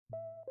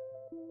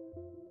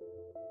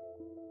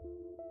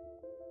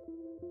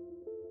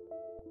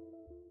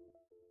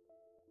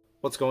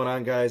What's going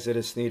on, guys? It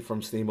is Sneed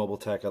from Sneed Mobile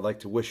Tech. I'd like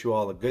to wish you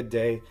all a good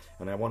day,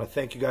 and I want to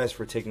thank you guys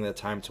for taking the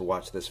time to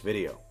watch this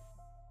video.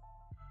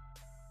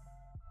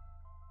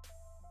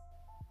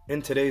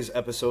 In today's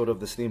episode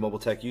of the Sneed Mobile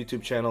Tech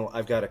YouTube channel,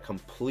 I've got a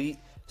complete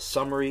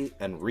summary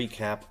and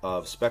recap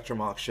of Spectrum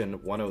Auction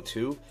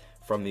 102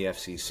 from the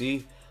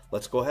FCC.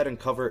 Let's go ahead and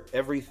cover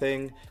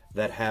everything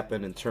that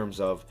happened in terms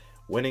of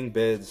winning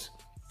bids,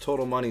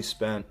 total money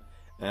spent,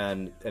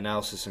 and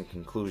analysis and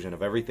conclusion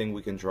of everything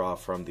we can draw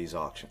from these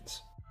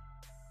auctions.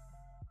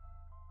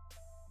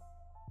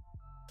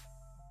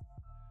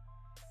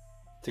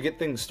 To get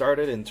things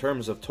started in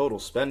terms of total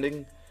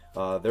spending,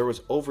 there was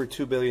over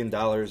 $2 billion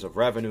of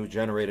revenue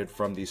generated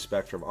from these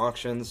Spectrum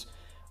auctions.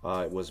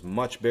 It was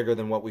much bigger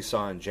than what we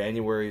saw in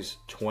January's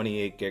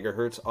 28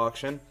 gigahertz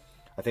auction.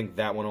 I think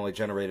that one only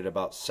generated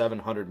about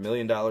 $700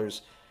 million.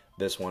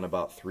 This one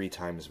about 3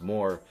 times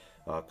more.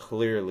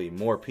 Clearly,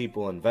 more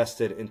people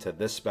invested into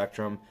this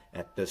spectrum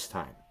at this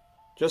time.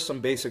 Just some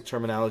basic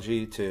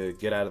terminology to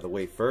get out of the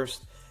way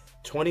first.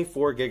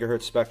 24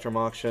 gigahertz spectrum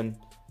auction.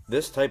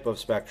 This type of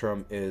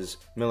spectrum is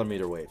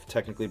millimeter wave.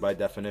 Technically, by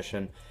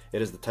definition,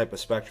 it is the type of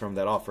spectrum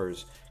that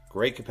offers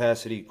great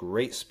capacity,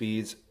 great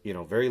speeds,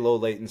 very low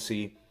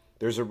latency.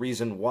 There's a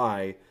reason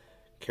why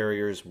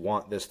carriers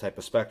want this type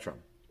of spectrum.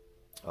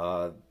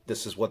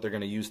 This is what they're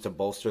going to use to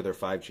bolster their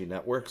 5G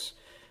networks.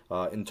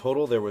 In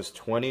total, there was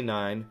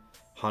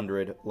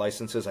 2,900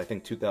 licenses, I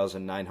think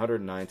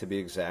 2,909 to be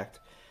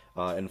exact,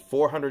 in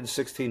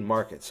 416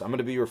 markets. I'm going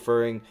to be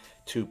referring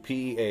to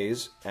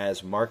PEAs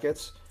as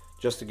markets,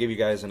 just to give you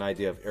guys an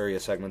idea of area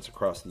segments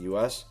across the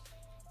US.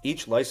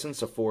 Each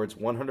license affords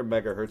 100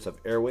 megahertz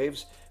of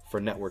airwaves for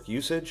network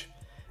usage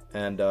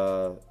and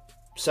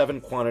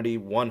 7 quantity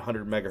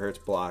 100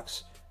 megahertz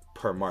blocks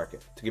per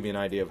market, to give you an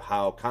idea of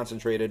how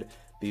concentrated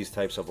these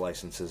types of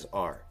licenses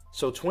are.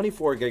 So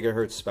 24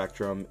 gigahertz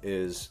spectrum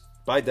is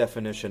by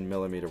definition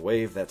millimeter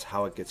wave. That's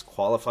how it gets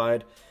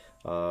qualified.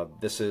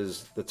 This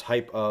is the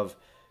type of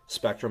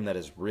spectrum that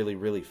is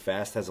really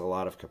fast, has a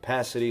lot of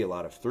capacity, a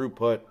lot of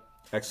throughput,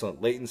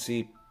 excellent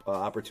latency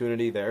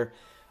opportunity there.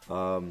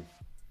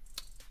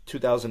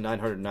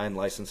 2,909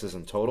 licenses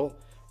in total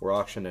were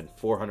auctioned in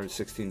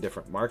 416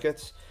 different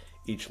markets.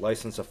 Each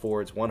license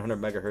affords 100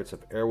 megahertz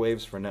of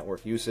airwaves for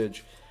network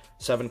usage,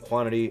 7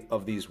 quantity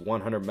of these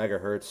 100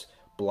 megahertz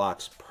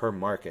blocks per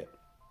market.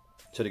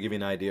 So to give you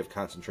an idea of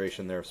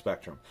concentration there of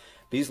spectrum.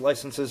 These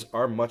licenses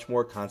are much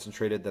more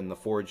concentrated than the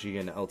 4G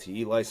and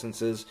LTE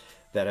licenses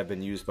that have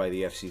been used by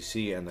the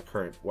FCC and the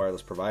current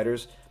wireless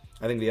providers.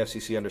 I think the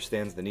FCC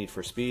understands the need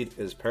for speed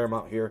is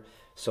paramount here,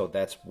 so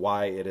that's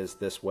why it is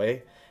this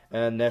way.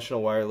 And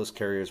national wireless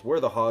carriers were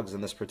the hogs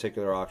in this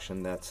particular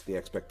auction. That's the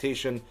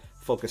expectation,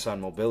 focus on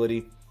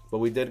mobility. But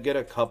we did get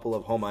a couple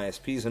of home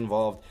ISPs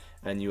involved,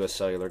 and US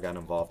Cellular got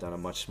involved on a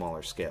much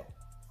smaller scale.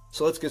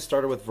 So let's get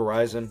started with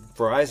Verizon.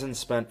 Verizon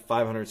spent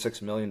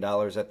 $506 million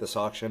at this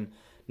auction.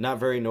 Not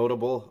very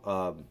notable,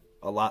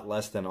 a lot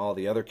less than all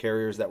the other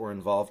carriers that were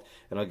involved,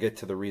 and I'll get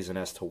to the reason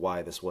as to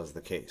why this was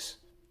the case.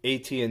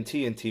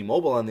 AT&T and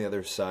T-Mobile on the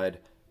other side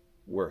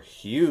were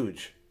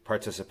huge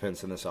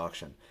participants in this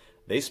auction.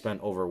 They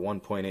spent over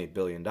 $1.8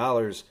 billion.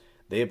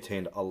 They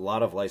obtained a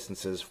lot of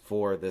licenses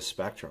for this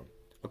spectrum.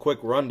 A quick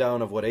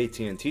rundown of what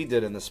AT&T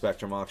did in the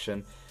spectrum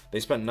auction.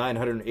 They spent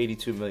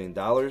 $982 million.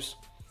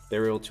 They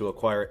were able to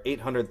acquire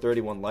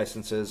 831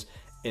 licenses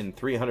in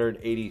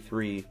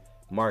 383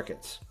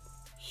 markets.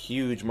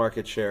 Huge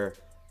market share,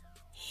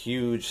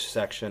 huge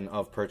section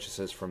of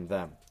purchases from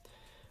them.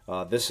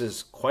 This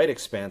is quite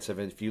expansive.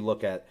 If you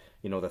look at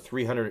the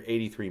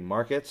 383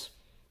 markets,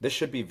 this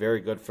should be very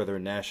good for their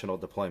national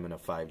deployment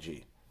of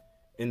 5G.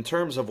 In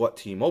terms of what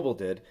T-Mobile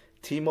did,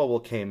 T-Mobile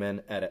came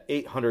in at an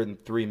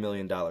 $803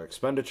 million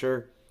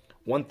expenditure,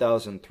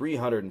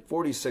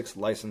 1,346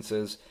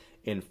 licenses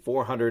in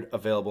 400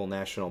 available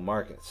national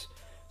markets.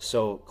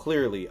 So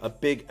clearly a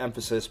big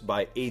emphasis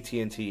by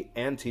AT&T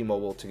and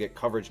T-Mobile to get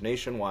coverage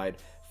nationwide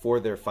for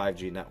their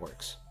 5G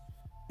networks.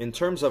 In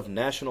terms of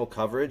national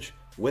coverage,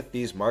 with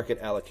these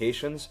market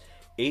allocations,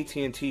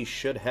 AT&T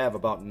should have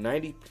about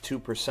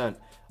 92%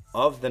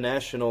 of the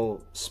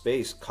national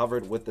space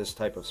covered with this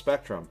type of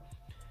spectrum.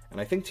 And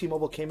I think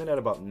T-Mobile came in at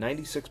about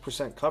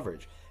 96%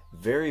 coverage.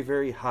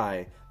 Very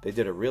high. They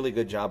did a really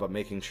good job of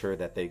making sure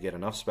that they get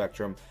enough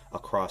spectrum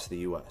across the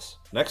US.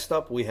 Next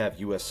up, we have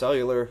US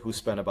Cellular, who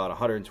spent about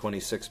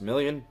 $126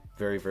 million,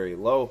 very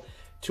low.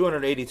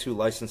 282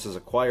 licenses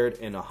acquired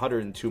in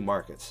 102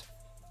 markets.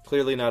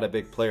 Clearly not a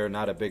big player,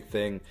 not a big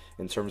thing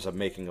in terms of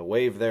making a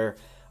wave there,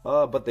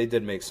 but they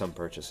did make some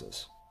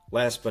purchases.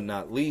 Last but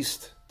not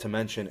least to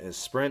mention is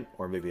Sprint,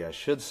 or maybe I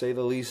should say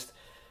the least.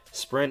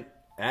 Sprint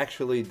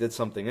actually did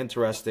something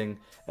interesting,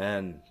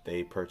 and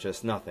they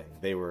purchased nothing.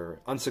 They were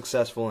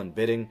unsuccessful in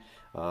bidding.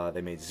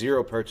 They made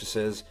 0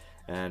 purchases,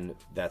 and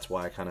that's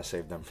why I kind of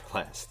saved them for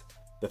last.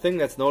 The thing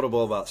that's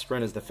notable about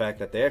Sprint is the fact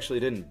that they actually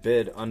didn't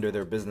bid under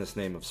their business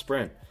name of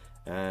Sprint,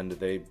 and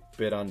they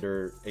bid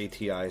under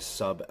ATI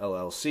Sub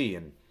LLC,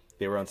 and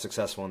they were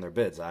unsuccessful in their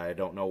bids. I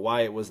don't know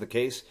why it was the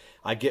case.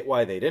 I get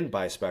why they didn't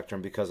buy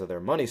Spectrum because of their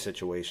money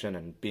situation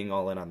and being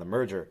all in on the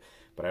merger,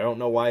 but I don't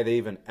know why they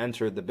even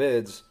entered the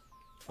bids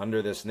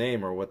under this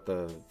name or what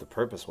the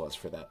purpose was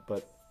for that,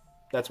 but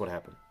that's what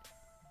happened.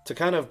 To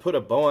kind of put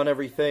a bow on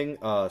everything,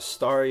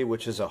 Starry,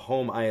 which is a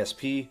home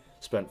ISP,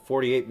 spent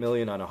 $48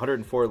 million on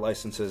 104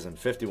 licenses in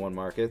 51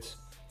 markets.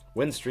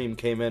 Windstream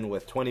came in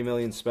with $20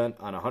 million spent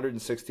on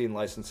 116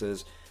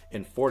 licenses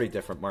in 40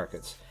 different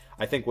markets.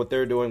 I think what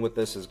they're doing with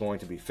this is going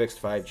to be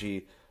fixed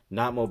 5G,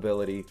 not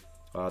mobility.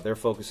 Their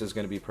focus is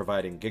going to be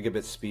providing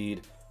gigabit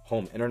speed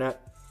home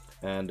internet,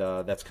 and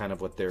that's kind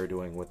of what they're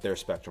doing with their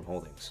Spectrum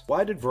holdings.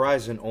 Why did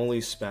Verizon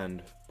only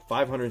spend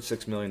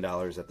 $506 million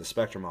at the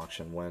Spectrum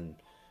auction when,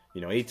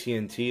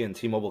 AT&T and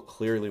T-Mobile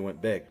clearly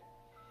went big?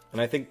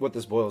 And I think what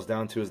this boils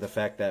down to is the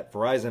fact that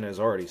Verizon has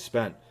already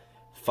spent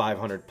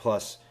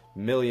 $500+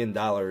 million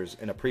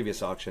in a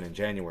previous auction in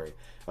January,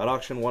 at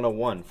auction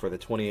 101 for the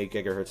 28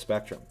 gigahertz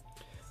spectrum.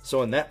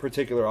 So in that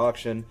particular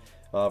auction,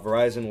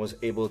 Verizon was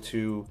able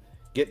to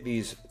get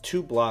these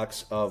two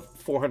blocks of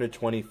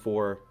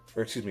 425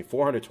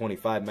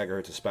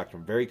 megahertz of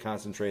spectrum, very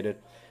concentrated.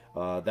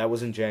 That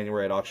was in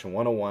January at auction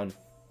 101.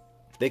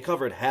 They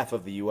covered half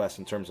of the U.S.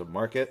 in terms of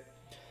market.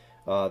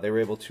 They were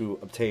able to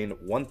obtain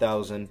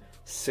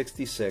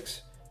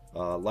 1,066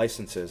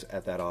 licenses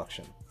at that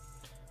auction.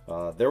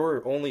 There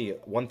were only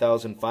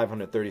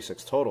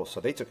 1,536 total, so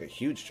they took a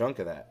huge chunk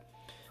of that.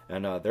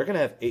 And they're going to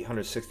have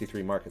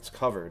 863 markets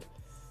covered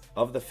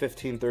of the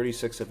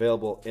 1,536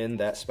 available in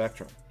that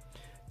spectrum.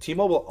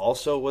 T-Mobile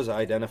also was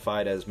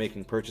identified as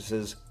making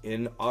purchases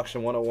in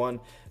auction 101,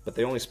 but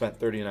they only spent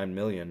 $39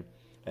 million,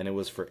 and it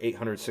was for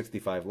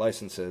 865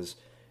 licenses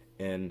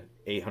in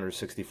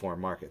 864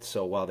 markets.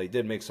 So while they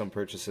did make some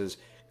purchases,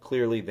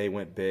 clearly they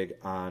went big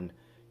on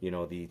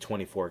the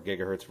 24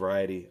 gigahertz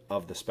variety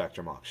of the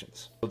Spectrum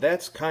auctions. So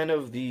that's kind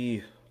of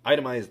the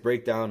itemized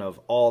breakdown of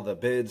all the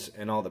bids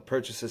and all the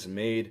purchases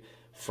made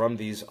from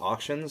these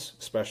auctions,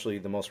 especially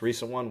the most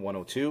recent one,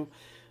 102.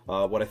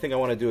 What I think I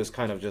want to do is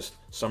kind of just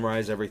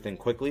summarize everything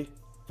quickly.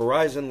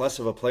 Verizon, less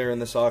of a player in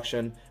this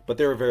auction, but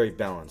they were very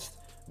balanced.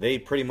 They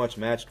pretty much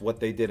matched what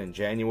they did in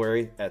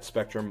January at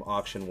Spectrum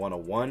Auction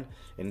 101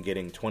 in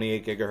getting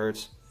 28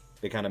 gigahertz.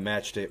 They kind of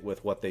matched it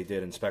with what they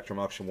did in Spectrum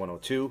Auction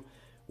 102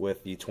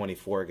 with the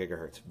 24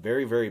 gigahertz.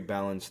 Very, very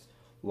balanced.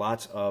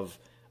 Lots of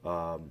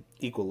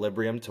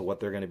equilibrium to what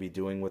they're going to be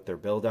doing with their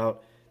build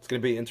out. It's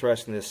going to be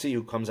interesting to see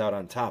who comes out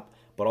on top,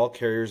 but all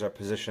carriers are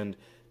positioned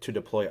to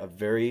deploy a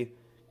very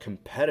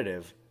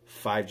competitive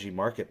 5G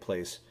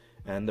marketplace,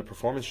 and the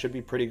performance should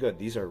be pretty good.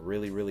 These are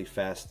really, really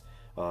fast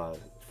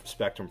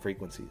spectrum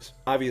frequencies.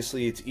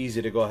 Obviously, it's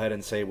easy to go ahead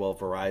and say, well,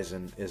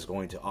 Verizon is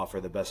going to offer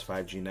the best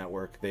 5G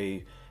network.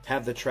 They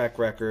have the track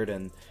record,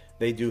 and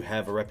they do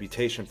have a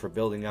reputation for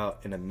building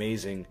out an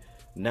amazing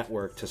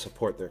network to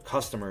support their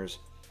customers.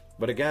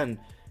 But again,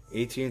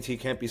 AT&T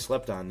can't be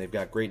slept on. They've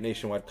got great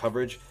nationwide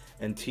coverage,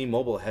 and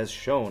T-Mobile has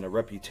shown a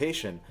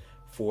reputation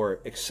for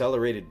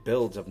accelerated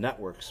builds of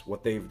networks.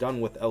 What they've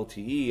done with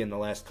LTE in the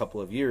last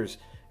couple of years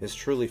is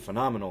truly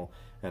phenomenal,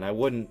 and I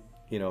wouldn't,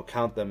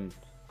 count them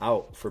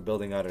out for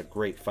building out a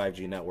great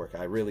 5G network.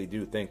 I really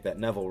do think that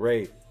Neville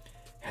Ray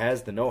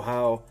has the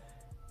know-how,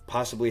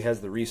 possibly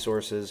has the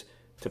resources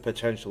to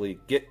potentially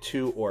get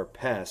to or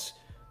pass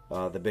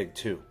the big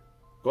two.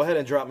 Go ahead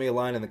and drop me a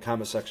line in the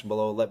comment section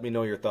below. Let me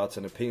know your thoughts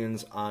and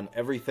opinions on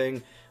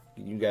everything.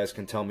 You guys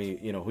can tell me,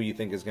 who you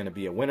think is going to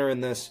be a winner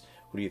in this.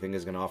 Who do you think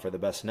is going to offer the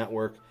best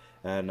network?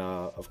 And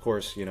of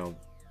course,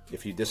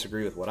 if you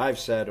disagree with what I've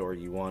said, or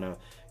you want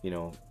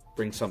to,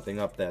 bring something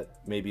up that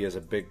maybe is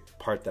a big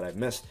part that I've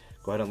missed,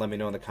 go ahead and let me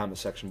know in the comment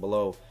section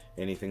below.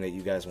 Anything that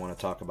you guys want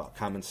to talk about.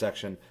 Comment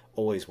section,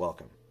 always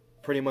welcome.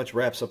 Pretty much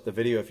wraps up the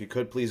video. If you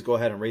could, please go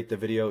ahead and rate the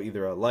video,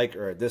 either a like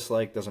or a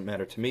dislike. Doesn't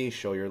matter to me.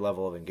 Show your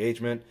level of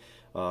engagement.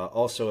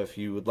 Also, if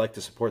you would like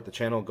to support the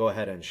channel, go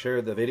ahead and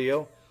share the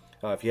video.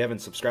 If you haven't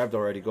subscribed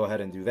already, go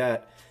ahead and do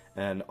that.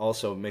 And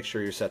also make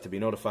sure you're set to be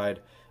notified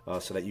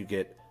so that you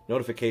get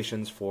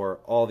notifications for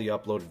all the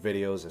uploaded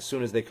videos. As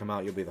soon as they come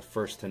out, you'll be the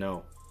first to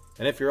know.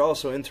 And if you're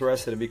also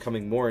interested in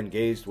becoming more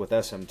engaged with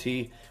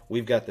SMT,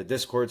 we've got the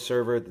Discord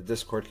server, the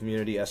Discord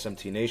community,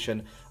 SMT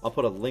Nation. I'll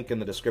put a link in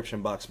the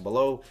description box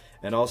below.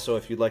 And also,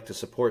 if you'd like to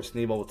support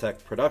Sneed Mobile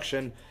Tech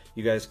production,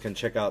 you guys can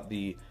check out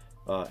the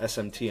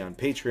SMT on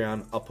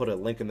Patreon. I'll put a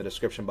link in the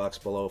description box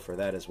below for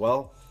that as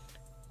well.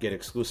 Get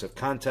exclusive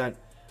content,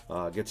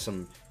 get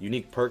some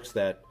unique perks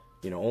that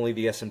only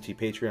the SMT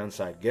Patreon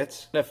side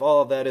gets. And if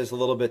all of that is a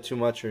little bit too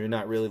much, or you're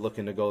not really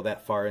looking to go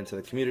that far into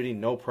the community,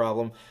 no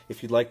problem.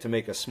 If you'd like to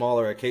make a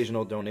smaller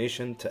occasional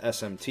donation to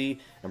SMT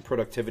and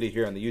productivity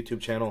here on the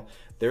YouTube channel,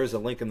 there is a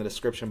link in the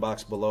description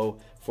box below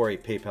for a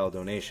PayPal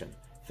donation.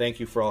 Thank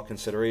you for all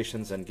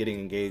considerations and getting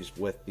engaged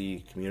with the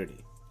community.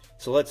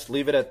 So let's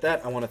leave it at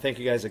that. I want to thank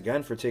you guys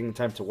again for taking the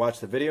time to watch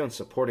the video and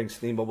supporting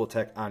Sneed Mobile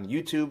Tech on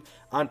YouTube,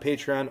 on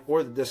Patreon,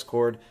 or the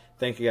Discord.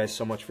 Thank you guys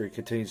so much for your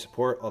continued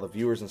support, all the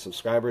viewers and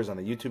subscribers on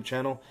the YouTube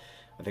channel.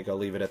 I think I'll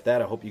leave it at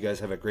that. I hope you guys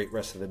have a great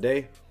rest of the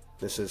day.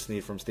 This is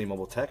Steve from Steve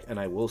Mobile Tech, and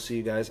I will see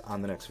you guys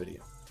on the next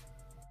video.